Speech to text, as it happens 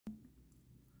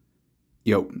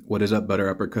Yo, what is up,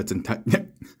 butter uppercuts and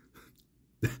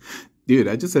Dude,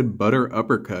 I just said butter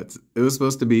uppercuts. It was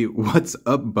supposed to be what's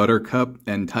up, buttercup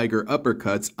and tiger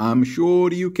uppercuts. I'm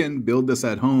sure you can build this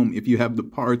at home if you have the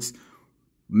parts.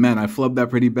 Man, I flubbed that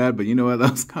pretty bad, but you know what?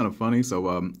 That was kind of funny,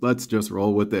 so let's just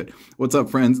roll with it. What's up,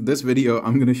 friends? This video,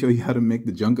 I'm going to show you how to make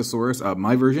the Junkosaurus,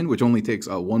 my version, which only takes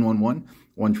 111,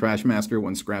 one Trashmaster,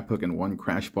 one Scraphook, and one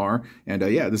Crashbar. And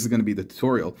yeah, this is going to be the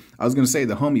tutorial. I was going to say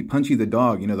the homie Punchy the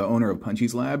dog, you know, the owner of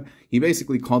Punchy's Lab, he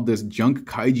basically called this Junk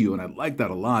Kaiju, and I like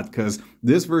that a lot because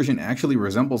this version actually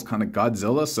resembles kind of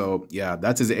Godzilla. So yeah,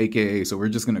 that's his AKA. So we're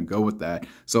just going to go with that.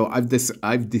 So I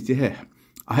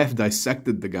have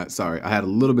dissected the guy. Sorry, I had a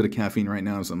little bit of caffeine right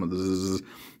now. Some of this.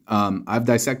 I've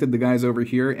dissected the guys over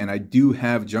here, and I do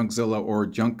have Junkzilla or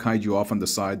Junk Kaiju off on the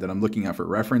side that I'm looking at for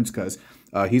reference because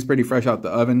he's pretty fresh out the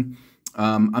oven.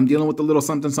 I'm dealing with a little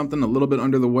something, a little bit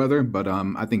under the weather, but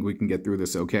I think we can get through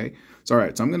this okay. So, all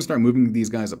right, so I'm going to start moving these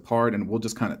guys apart, and we'll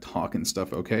just kind of talk and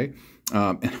stuff, okay?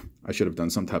 I should have done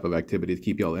some type of activity to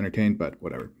keep y'all entertained, but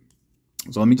whatever.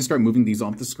 So let me just start moving these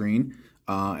off the screen.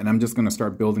 And I'm just going to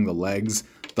start building the legs.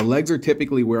 The legs are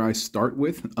typically where I start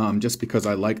with, just because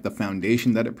I like the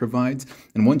foundation that it provides.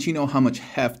 And once you know how much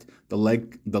heft the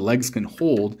legs can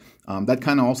hold, that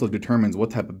kind of also determines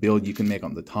what type of build you can make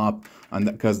on the top.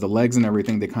 Because the legs and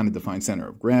everything, they kind of define center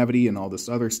of gravity and all this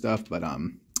other stuff. But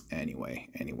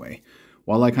anyway.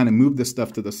 While I kind of move this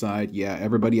stuff to the side, yeah,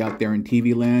 everybody out there in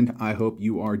TV land, I hope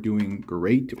you are doing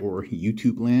great, or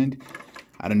YouTube land.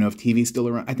 I don't know if TV's still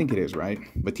around. I think it is, right?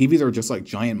 But TVs are just like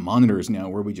giant monitors now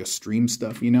where we just stream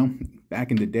stuff, you know?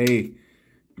 Back in the day,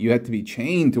 you had to be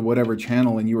chained to whatever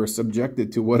channel and you were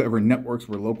subjected to whatever networks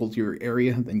were local to your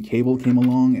area. Then cable came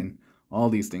along and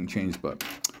all these things changed, but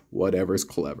whatever's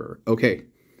clever. Okay,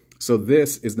 so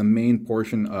this is the main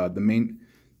portion, the main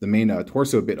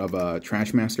torso bit of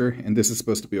Trashmaster, and this is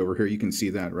supposed to be over here. You can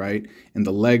see that, right? And the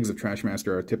legs of Trashmaster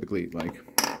are typically like,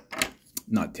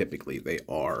 not typically, they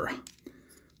are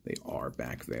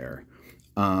back there.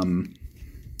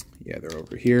 Yeah, they're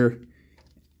over here.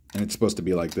 And it's supposed to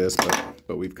be like this,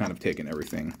 but we've kind of taken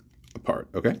everything apart,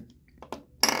 okay?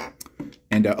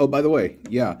 And, oh, by the way,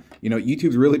 yeah, you know,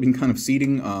 YouTube's really been kind of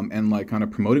seeding and, like, kind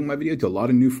of promoting my video to a lot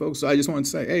of new folks. So I just want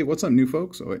to say, hey, what's up, new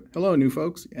folks? Oh, wait, hello, new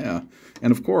folks. Yeah.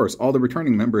 And, of course, all the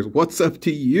returning members, what's up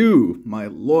to you, my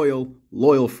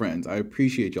loyal friends? I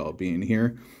appreciate y'all being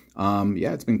here.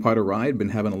 Yeah, it's been quite a ride. Been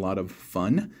having a lot of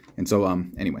fun. And so,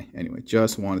 anyway,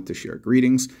 just wanted to share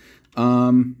greetings.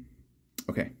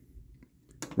 Okay.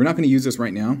 We're not going to use this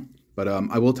right now, but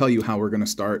I will tell you how we're going to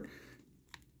start.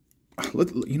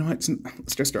 You know what?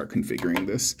 Let's just start configuring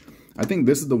this. I think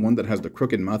this is the one that has the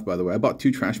crooked mouth, by the way. I bought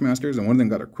two Trashmasters, and one of them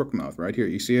got a crook mouth right here.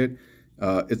 You see it?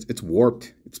 It's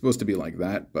warped. It's supposed to be like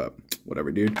that, but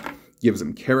whatever, dude. Gives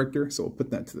them character, so we'll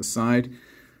put that to the side.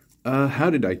 How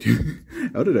did I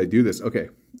do this? Okay,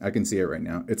 I can see it right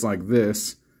now. It's like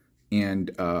this, and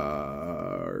it's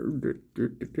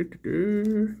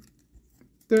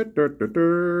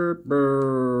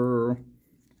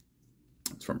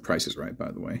from Price is Right,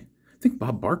 by the way. I think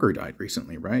Bob Barker died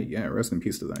recently, right? Yeah, rest in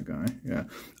peace to that guy. Yeah.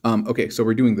 Okay, so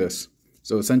we're doing this.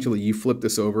 So essentially, you flip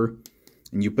this over,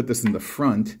 and you put this in the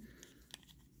front,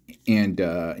 and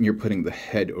you're putting the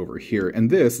head over here.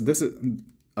 And this is.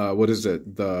 What is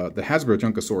it? The Hasbro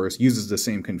Junkosaurus uses the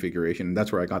same configuration.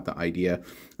 That's where I got the idea,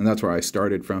 and that's where I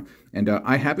started from. And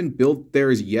I haven't built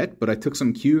theirs yet, but I took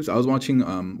some cues. I was watching,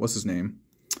 what's his name?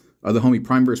 The homie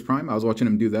Prime vs. Prime. I was watching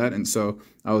him do that, and so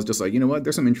I was just like, you know what?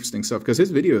 There's some interesting stuff, because his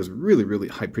video is really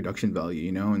high production value,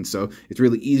 you know? And so it's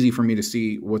really easy for me to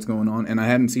see what's going on, and I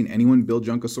hadn't seen anyone build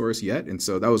Junkosaurus yet, and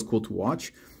so that was cool to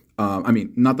watch. I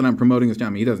mean, not that I'm promoting his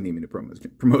channel. He doesn't need me to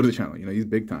promote his channel. You know, he's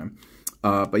big time.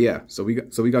 But yeah, so we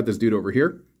got this dude over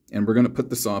here, and we're gonna put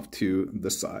this off to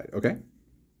the side, okay?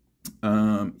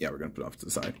 Yeah, we're gonna put it off to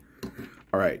the side.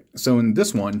 All right. So in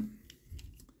this one,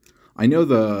 I know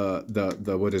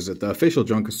the what is it? The official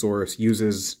Junkosaurus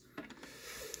uses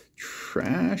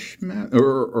Trashmaster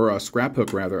or a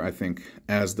Scraphook rather, I think,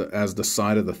 as the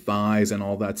side of the thighs and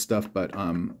all that stuff. But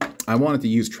I wanted to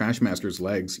use Trashmaster's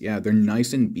legs. Yeah, they're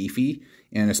nice and beefy,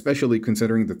 and especially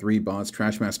considering the three bots,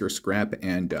 Trashmaster, Scrap,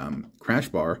 and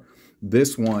Crashbar,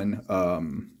 this one,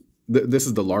 this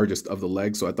is the largest of the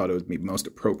legs, so I thought it would be most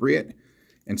appropriate.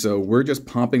 And so we're just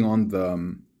popping on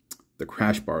the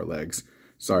Crashbar legs.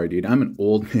 Sorry, dude, I'm an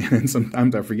old man, and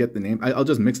sometimes I forget the name. I'll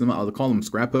just mix them up. I'll call them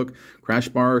Scraphook,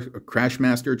 Crashbar,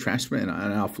 Crashmaster, Trashman, and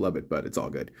I'll flub it, but it's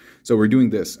all good. So we're doing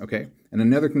this, okay? And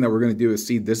another thing that we're going to do is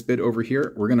see this bit over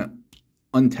here. We're going to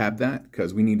untab that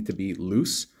because we need it to be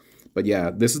loose. But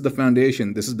yeah, this is the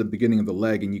foundation. This is the beginning of the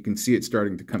leg, and you can see it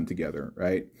starting to come together,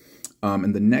 right?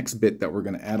 And the next bit that we're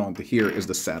going to add onto here is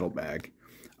the saddlebag.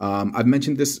 I've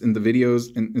mentioned this in the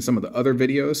videos, in some of the other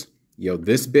videos. Yo,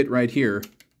 this bit right here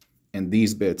and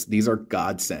these bits, these are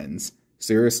godsends.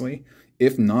 Seriously,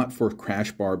 if not for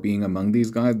Crashbar being among these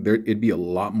guys, it'd be a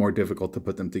lot more difficult to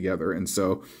put them together. And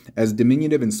so, as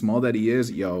diminutive and small that he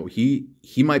is, yo, he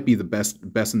might be the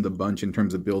best in the bunch in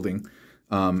terms of building.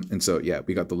 And so, yeah,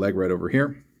 we got the leg right over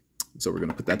here. So we're going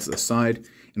to put that to the side.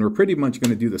 And we're pretty much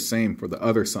going to do the same for the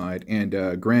other side.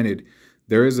 And granted,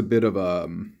 there is a bit of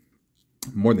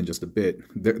more than just a bit.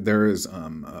 There is,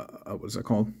 what is that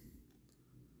called?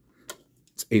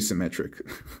 It's asymmetric.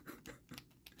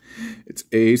 It's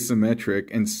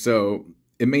asymmetric. And so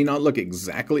it may not look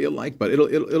exactly alike, but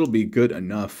it'll be good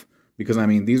enough. Because, I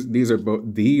mean, these are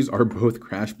both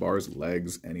Crashbar's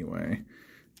legs anyway.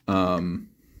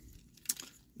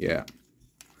 Yeah.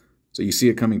 So you see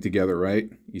it coming together, right?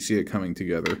 You see it coming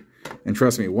together. And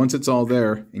trust me, once it's all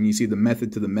there and you see the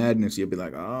method to the madness, you'll be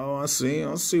like, oh, I see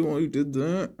why you did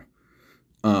that.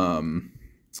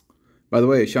 By the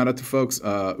way, shout out to folks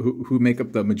who make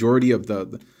up the majority of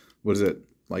the what is it?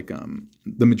 Like,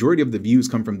 the majority of the views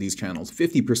come from these channels.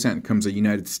 50% comes from the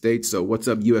United States. So what's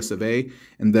up, US of A?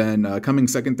 And then coming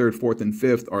second, third, fourth, and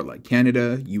fifth are like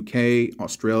Canada, UK,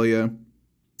 Australia,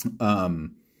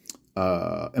 and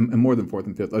more than fourth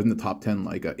and fifth in the top 10,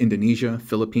 like Indonesia,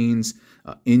 Philippines,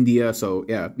 India. So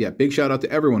yeah, big shout out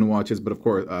to everyone who watches, but of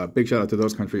course, big shout out to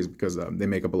those countries because they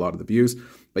make up a lot of the views.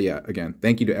 But yeah, again,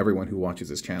 thank you to everyone who watches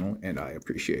this channel, and I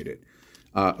appreciate it.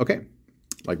 Okay,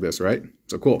 like this, right?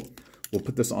 So cool. We'll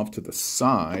put this off to the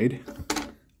side.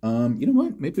 You know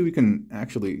what? Maybe we can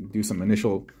actually do some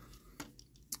initial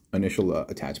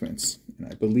attachments. And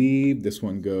I believe this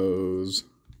one goes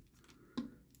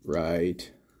right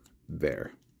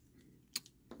there.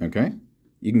 Okay,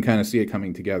 you can kind of see it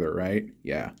coming together, right?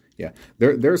 Yeah.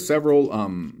 There are several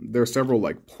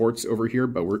like ports over here,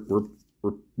 but we're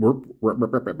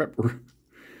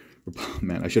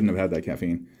man, I shouldn't have had that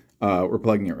caffeine. We're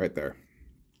plugging it right there,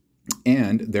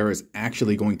 and there is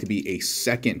actually going to be a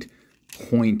second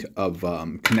point of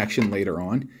connection later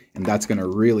on, and that's going to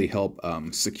really help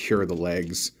secure the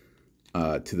legs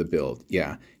to the build.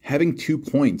 Yeah, having 2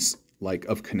 points like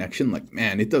of connection, like,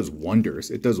 man, it does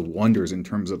wonders. It does wonders in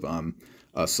terms of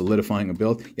solidifying a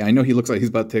build. Yeah, I know he looks like he's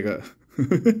about to take a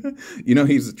you know,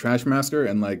 he's a Trashmaster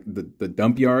and like the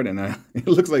dump yard, and it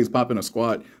looks like he's popping a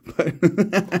squat, but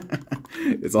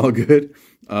it's all good.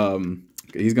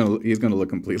 He's gonna look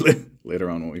complete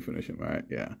later on when we finish him. All right,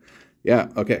 yeah,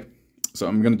 okay. So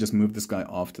I'm going to just move this guy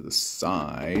off to the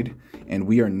side, and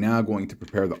we are now going to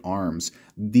prepare the arms.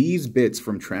 These bits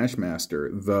from Trashmaster,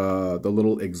 the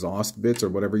little exhaust bits or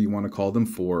whatever you want to call them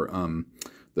for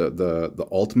the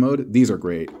alt mode, these are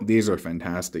great. These are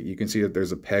fantastic. You can see that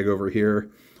there's a peg over here,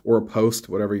 or a post,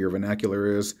 whatever your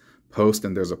vernacular is, post,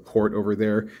 and there's a port over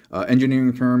there.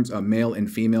 Engineering terms, male and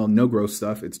female, no gross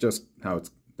stuff. It's just how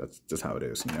that's just how it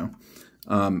is, you know.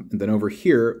 And then over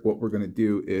here, what we're going to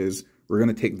do is we're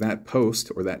going to take that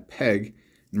post or that peg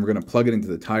and we're going to plug it into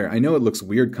the tire. I know it looks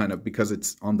weird kind of because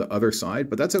it's on the other side,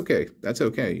 but that's okay. That's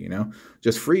okay, you know.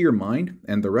 Just free your mind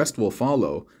and the rest will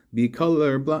follow. Be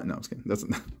colorblind. No, I'm just kidding.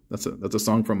 That's a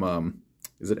song from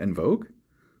is it En Vogue?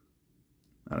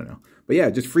 I don't know. But yeah,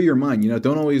 just free your mind, you know.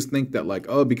 Don't always think that like,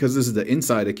 oh, because this is the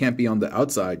inside, it can't be on the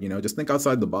outside, you know. Just think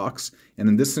outside the box. And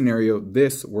in this scenario,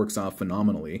 this works out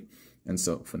phenomenally. And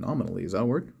so, phenomenally, is that a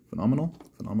word? Phenomenal?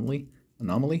 Phenomenally?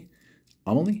 Anomaly?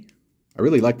 Amelie? I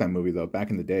really liked that movie, though, back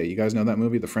in the day. You guys know that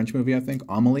movie? The French movie, I think?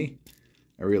 Amelie?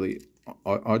 I really...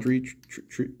 Audrey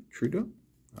Trudeau?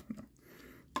 I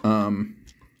don't know.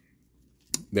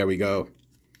 There we go.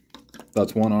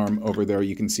 That's one arm over there.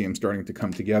 You can see him starting to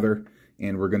come together.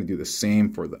 And we're going to do the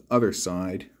same for the other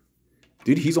side.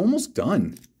 Dude, he's almost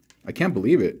done. I can't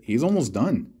believe it. He's almost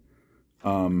done.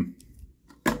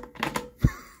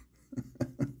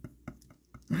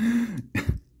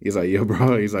 He's like, yo,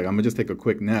 bro. He's like, I'm gonna just take a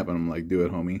quick nap. And I'm like, do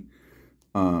it, homie.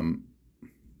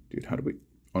 Dude, how do we...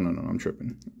 Oh, no, I'm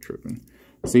tripping.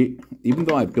 See, even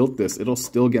though I built this, it'll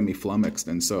still get me flummoxed.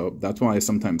 And so that's why I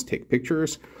sometimes take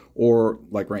pictures. Or,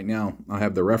 like right now, I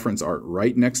have the reference art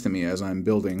right next to me as I'm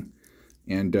building.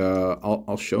 And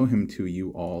I'll show him to you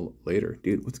all later.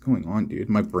 Dude, what's going on, dude?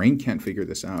 My brain can't figure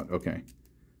this out. Okay.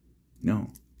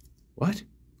 No. What?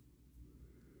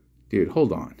 Dude,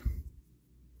 hold on.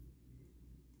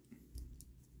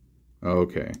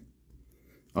 Okay.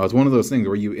 Oh, it's one of those things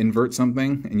where you invert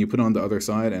something and you put it on the other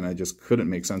side, and I just couldn't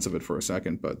make sense of it for a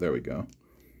second, but there we go.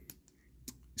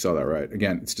 saw that right.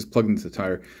 Again, it's just plugged into the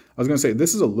tire. I was gonna say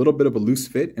this is a little bit of a loose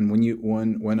fit, and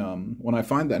when I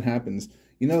find that happens,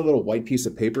 you know, the little white piece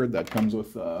of paper that comes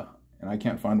with, and I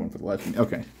can't find one for the life of me.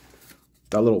 Okay,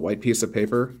 that little white piece of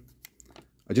paper.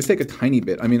 I just take a tiny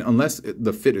bit. I mean, unless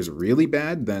the fit is really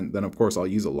bad, then of course I'll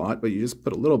use a lot. But you just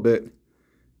put a little bit,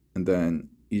 and then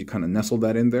you kind of nestle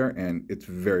that in there, and it's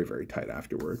very, very tight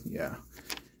afterward. Yeah.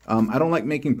 I don't like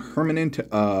making permanent,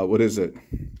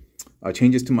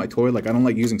 changes to my toy. Like, I don't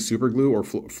like using super glue or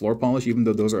floor polish, even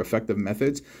though those are effective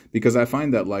methods, because I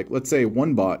find that, like, let's say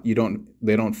one bot, they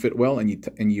don't fit well, and you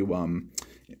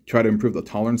try to improve the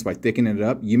tolerance by thickening it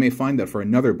up. You may find that for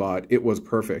another bot, it was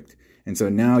perfect. And so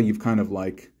now you've kind of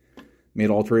like made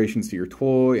alterations to your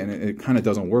toy, and it kind of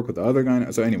doesn't work with the other guy.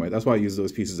 So anyway, that's why I use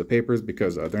those pieces of papers,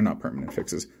 because they're not permanent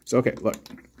fixes. So, okay, look.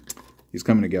 He's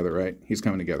coming together, right? He's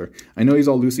coming together. I know he's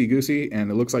all loosey-goosey,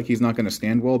 and it looks like he's not going to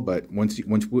stand well, but once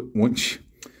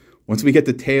we get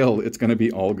the tail, it's going to be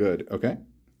all good, okay?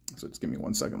 So just give me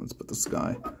 1 second. Let's put this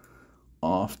guy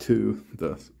off to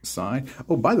the side.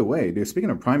 Oh, by the way, dude, speaking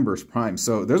of Prime vs. Prime,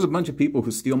 so there's a bunch of people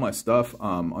who steal my stuff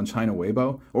on China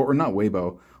Weibo, or not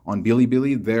Weibo, on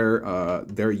Bilibili, their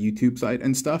YouTube site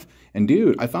and stuff. And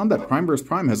dude, I found that Prime vs.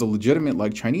 Prime has a legitimate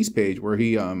like Chinese page where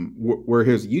he where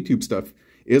his YouTube stuff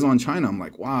is on China. I'm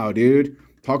like, wow, dude,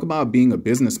 talk about being a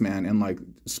businessman and like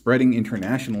spreading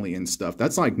internationally and stuff.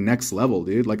 That's like next level,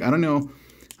 dude. Like, I don't know.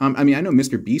 I mean, I know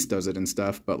Mr. Beast does it and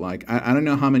stuff, but like, I don't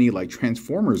know how many like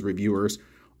Transformers reviewers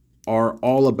are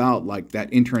all about like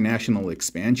that international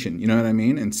expansion, you know what I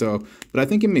mean? And so, but I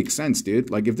think it makes sense,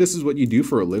 dude. Like, if this is what you do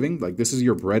for a living, like this is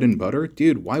your bread and butter,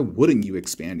 dude, why wouldn't you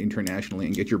expand internationally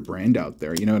and get your brand out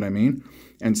there? You know what I mean?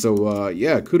 And so,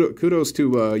 yeah, kudos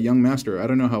to Young Master. I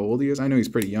don't know how old he is. I know he's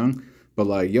pretty young, but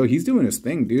like, yo, he's doing his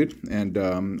thing, dude. And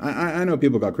I know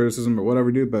people got criticism or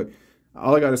whatever, dude, but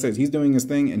all I gotta say is he's doing his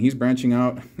thing and he's branching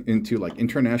out into like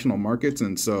international markets.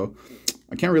 And so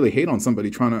I can't really hate on somebody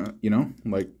trying to, you know,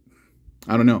 like,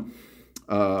 I don't know.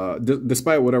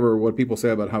 Despite what people say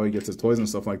about how he gets his toys and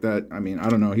stuff like that, I mean, I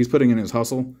don't know. He's putting in his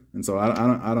hustle, and so I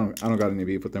don't got any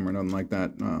beef with him or nothing like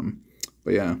that.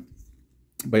 But yeah,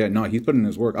 no, he's putting in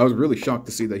his work. I was really shocked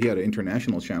to see that he had an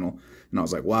international channel, and I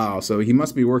was like, wow. So he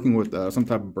must be working with some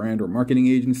type of brand or marketing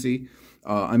agency.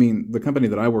 I mean, the company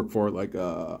that I work for, like,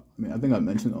 I mean, I think I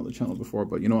mentioned on the channel before,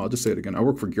 but you know, I'll just say it again. I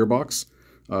work for Gearbox.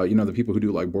 You know, the people who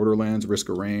do like Borderlands, Risk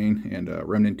of Rain, and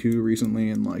Remnant 2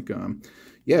 recently. And like,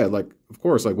 yeah, like, of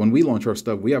course, like when we launch our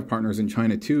stuff, we have partners in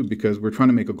China too, because we're trying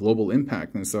to make a global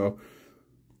impact. And so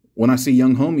when I see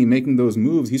Young Homie making those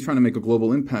moves, he's trying to make a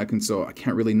global impact. And so I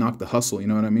can't really knock the hustle. You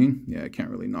know what I mean? Yeah, I can't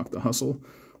really knock the hustle.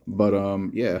 But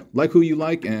yeah, like who you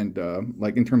like, and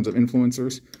like in terms of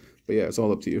influencers. But yeah, it's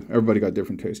all up to you. Everybody got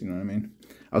different tastes, you know what I mean?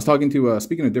 I was talking to,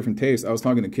 speaking of different tastes, I was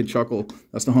talking to Kid Chuckle.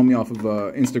 That's the homie off of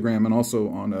Instagram and also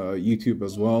on YouTube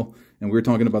as well. And we were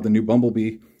talking about the new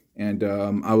Bumblebee. And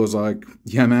I was like,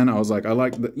 yeah, man. I was like, I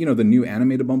like, the, you know, the new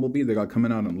animated Bumblebee they got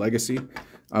coming out on Legacy.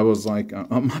 I was like,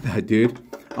 oh, my bad, dude.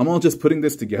 I'm all just putting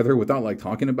this together without like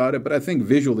talking about it. But I think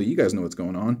visually, you guys know what's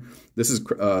going on. This is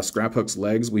Scraphook's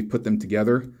legs. We put them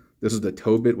together. This is the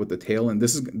toe bit with the tail. And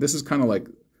this is kind of like,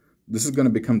 this is going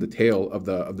to become the tail of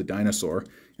the dinosaur.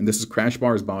 And this is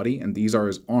Crashbar's body, and these are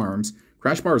his arms.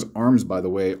 Crashbar's arms, by the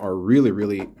way, are really,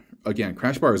 really, again,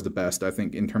 Crashbar is the best, I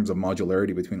think, in terms of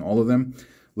modularity between all of them.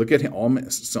 Look at him, all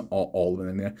of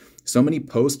them. Yeah. So many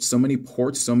posts, so many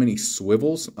ports, so many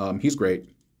swivels. He's great.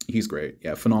 He's great.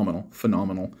 Yeah, phenomenal,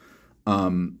 phenomenal.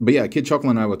 But yeah, Kid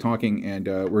Chuckle and I were talking, and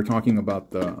we're talking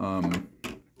about the,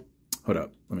 hold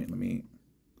up, let me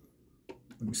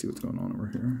see what's going on over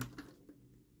here.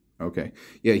 Okay.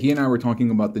 Yeah, he and I were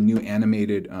talking about the new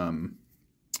animated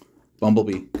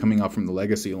Bumblebee coming out from the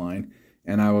Legacy line.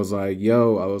 And I was like,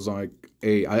 yo, I was like,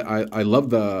 hey, I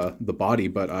love the body,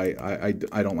 but I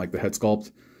don't like the head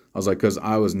sculpt. I was like, because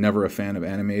I was never a fan of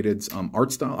animated's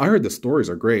art style. I heard the stories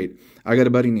are great. I got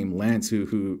a buddy named Lance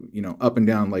who you know, up and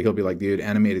down, like he'll be like, dude,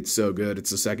 animated's so good.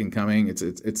 It's the second coming. It's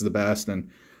the best.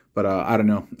 But I don't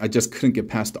know. I just couldn't get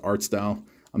past the art style.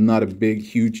 I'm not a big,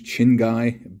 huge chin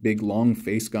guy, big, long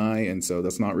face guy, and so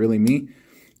that's not really me.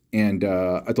 And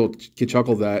I told Kid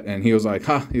Chuckle that, and he was like,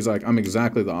 ha, he's like, I'm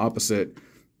exactly the opposite,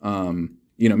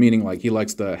 you know, meaning like he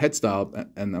likes the head style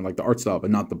and then like the art style, but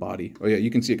not the body. Oh yeah,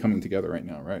 you can see it coming together right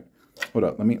now, right? Hold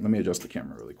up, let me adjust the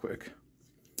camera really quick.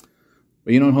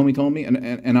 But you know what homie told me?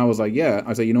 And I was like, yeah.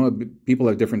 I said, you know what, people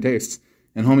have different tastes.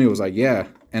 And homie was like, yeah,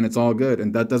 and it's all good.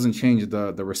 And that doesn't change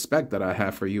the respect that I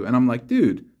have for you. And I'm like,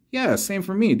 dude, Yeah, same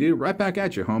for me, dude. Right back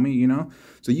at you, homie, you know?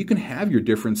 So you can have your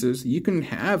differences. You can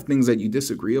have things that you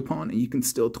disagree upon, and you can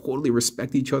still totally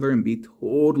respect each other and be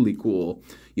totally cool.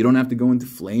 You don't have to go into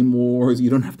flame wars. You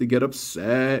don't have to get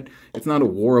upset. It's not a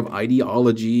war of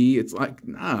ideology. It's like,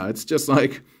 nah, it's just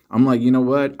like, I'm like, you know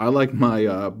what? I like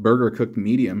my burger cooked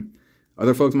medium.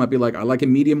 Other folks might be like, I like it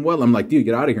medium well. I'm like, dude,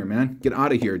 get out of here, man. Get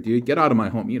out of here, dude. Get out of my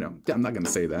home. You know, I'm not going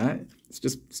to say that. It's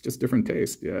just different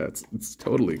taste. Yeah, it's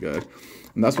totally good.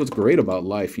 And that's what's great about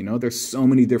life, you know? There's so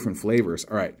many different flavors.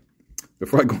 All right,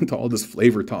 before I go into all this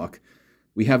flavor talk,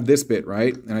 we have this bit,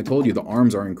 right? And I told you the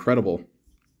arms are incredible.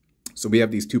 So we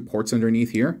have these two ports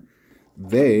underneath here.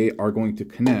 They are going to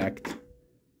connect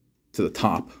to the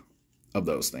top of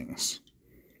those things.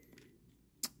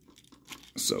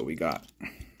 So we got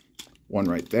one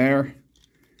right there,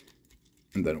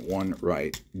 and then one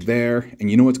right there. And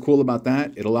you know what's cool about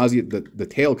that? It allows you, the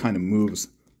tail kind of moves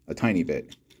a tiny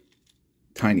bit.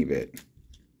 Tiny bit.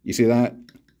 You see that?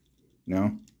 No?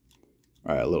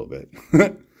 All right, a little bit.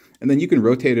 And then you can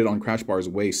rotate it on Crashbar's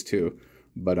waist too.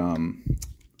 But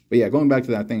yeah, going back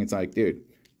to that thing, it's like, dude,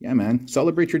 yeah, man,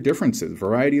 celebrate your differences.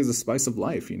 Variety is the spice of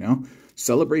life, you know?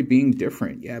 Celebrate being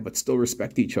different, yeah, but still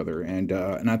respect each other. And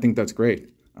I think that's great.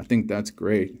 I think that's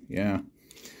great, yeah.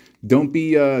 Don't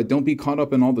be caught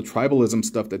up in all the tribalism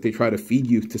stuff that they try to feed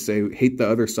you to say, hate the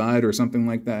other side or something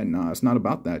like that. Nah, it's not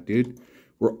about that, dude.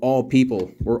 We're all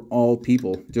people. We're all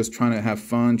people just trying to have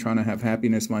fun, trying to have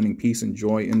happiness, finding peace and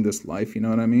joy in this life. You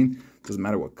know what I mean? Doesn't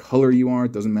matter what color you are.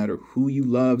 It doesn't matter who you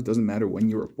love. It doesn't matter when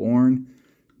you were born.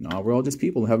 No, we're all just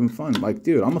people having fun. Like,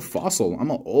 dude, I'm a fossil.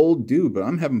 I'm an old dude, but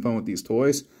I'm having fun with these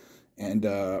toys. And,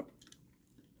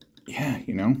 yeah,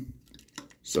 you know.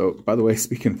 So, by the way,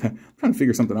 speaking of that, I'm trying to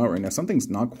figure something out right now. Something's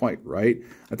not quite right.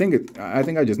 I think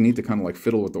I just need to kind of like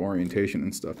fiddle with the orientation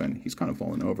and stuff. And he's kind of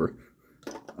falling over.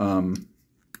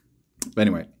 But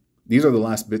anyway, these are the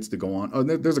last bits to go on. Oh,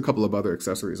 there's a couple of other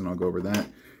accessories, and I'll go over that.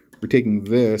 We're taking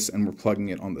this, and we're plugging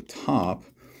it on the top.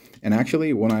 And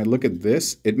actually, when I look at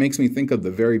this, it makes me think of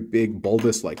the very big,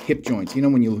 bulbous, like, hip joints. You know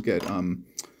when you look at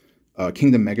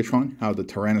Kingdom Megatron, how the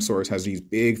Tyrannosaurus has these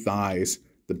big thighs,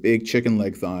 the big chicken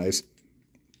leg thighs.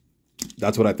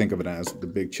 That's what I think of it as, the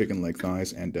big chicken leg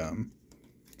thighs. And I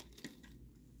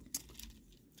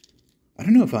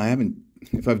don't know if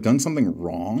I've done something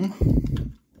wrong,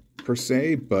 per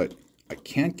se, but I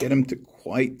can't get him to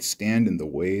quite stand in the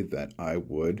way that I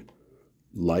would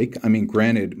like. I mean,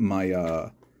 granted,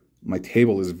 my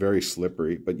table is very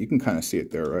slippery, but you can kind of see it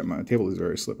there, right? My table is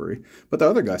very slippery, but the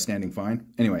other guy's standing fine.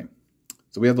 Anyway,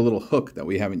 so we have the little hook that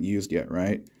we haven't used yet,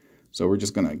 right? So we're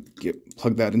just gonna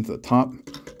plug that into the top.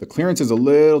 The clearance is a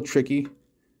little tricky.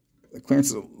 The clearance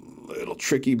is a little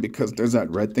tricky because there's that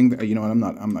red thing there. You know what? I'm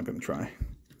not gonna try.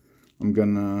 I'm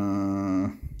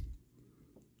gonna,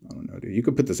 I don't know, dude. You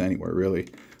could put this anywhere, really.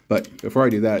 But before I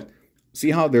do that,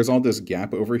 see how there's all this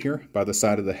gap over here by the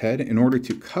side of the head? In order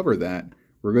to cover that,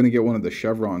 we're going to get one of the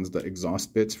chevrons, the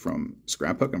exhaust bits from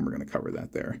Scraphook, and we're going to cover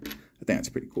that there. I think that's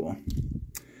pretty cool.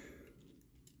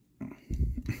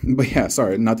 But yeah,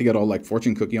 sorry, not to get all like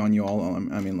fortune cookie on you all.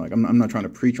 I mean, like, I'm not trying to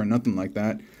preach or nothing like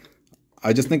that.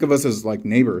 I just think of us as like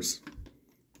neighbors.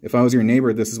 If I was your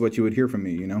neighbor, this is what you would hear from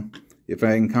me, you know? If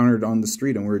I encountered on the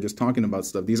street and we were just talking about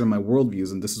stuff, these are my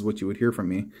worldviews and this is what you would hear from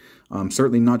me. I'm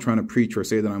certainly not trying to preach or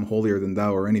say that I'm holier than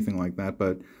thou or anything like that,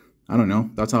 but I don't know.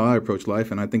 That's how I approach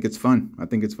life, and I think it's fun. I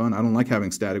think it's fun. I don't like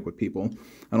having static with people.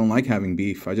 I don't like having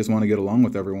beef. I just want to get along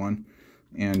with everyone.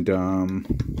 And,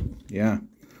 yeah,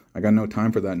 I got no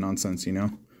time for that nonsense, you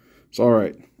know? So, all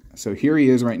right. So here he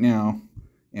is right now,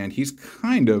 and he's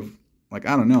kind of, like,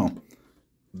 I don't know.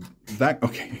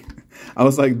 Okay. I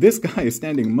was like, this guy is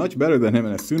standing much better than him,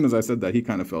 and as soon as I said that, he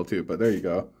kind of fell too. But there you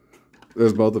go.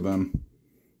 There's both of them.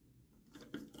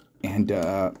 And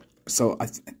so I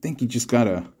think you just got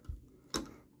to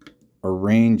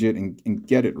arrange it and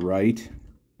get it right.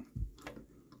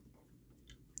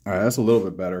 All right, that's a little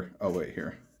bit better. Oh, wait,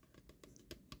 here.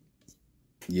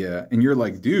 Yeah, and you're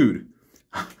like, dude,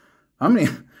 how many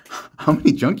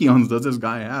Junkions does this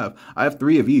guy have? I have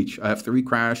 3 of each. I have 3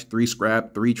 Crash, 3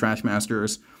 Scrap, 3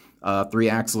 Trashmasters, 3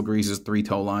 Axle Greases, 3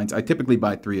 Tow Lines. I typically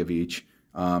buy 3 of each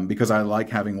because I like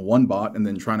having one bot and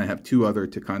then trying to have 2 other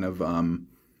to kind of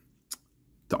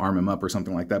to arm him up or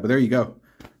something like that. But there you go.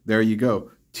 There you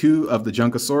go. 2 of the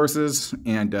Junkosauruses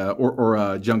and or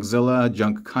Junkzilla,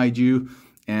 Junk Kaiju,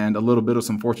 and a little bit of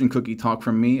some fortune cookie talk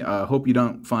from me. Hope you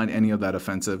don't find any of that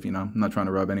offensive. You know, I'm not trying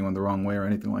to rub anyone the wrong way or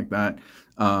anything like that.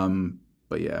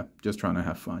 But yeah, just trying to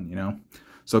have fun, you know.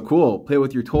 So cool. Play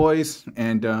with your toys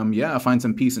and yeah, find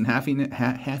some peace and happiness.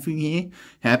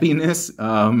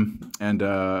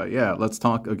 Yeah, let's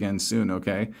talk again soon,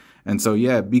 okay? And so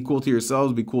yeah, be cool to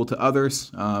yourselves, be cool to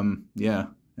others. Yeah,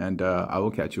 and I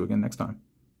will catch you again next time.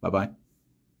 Bye-bye.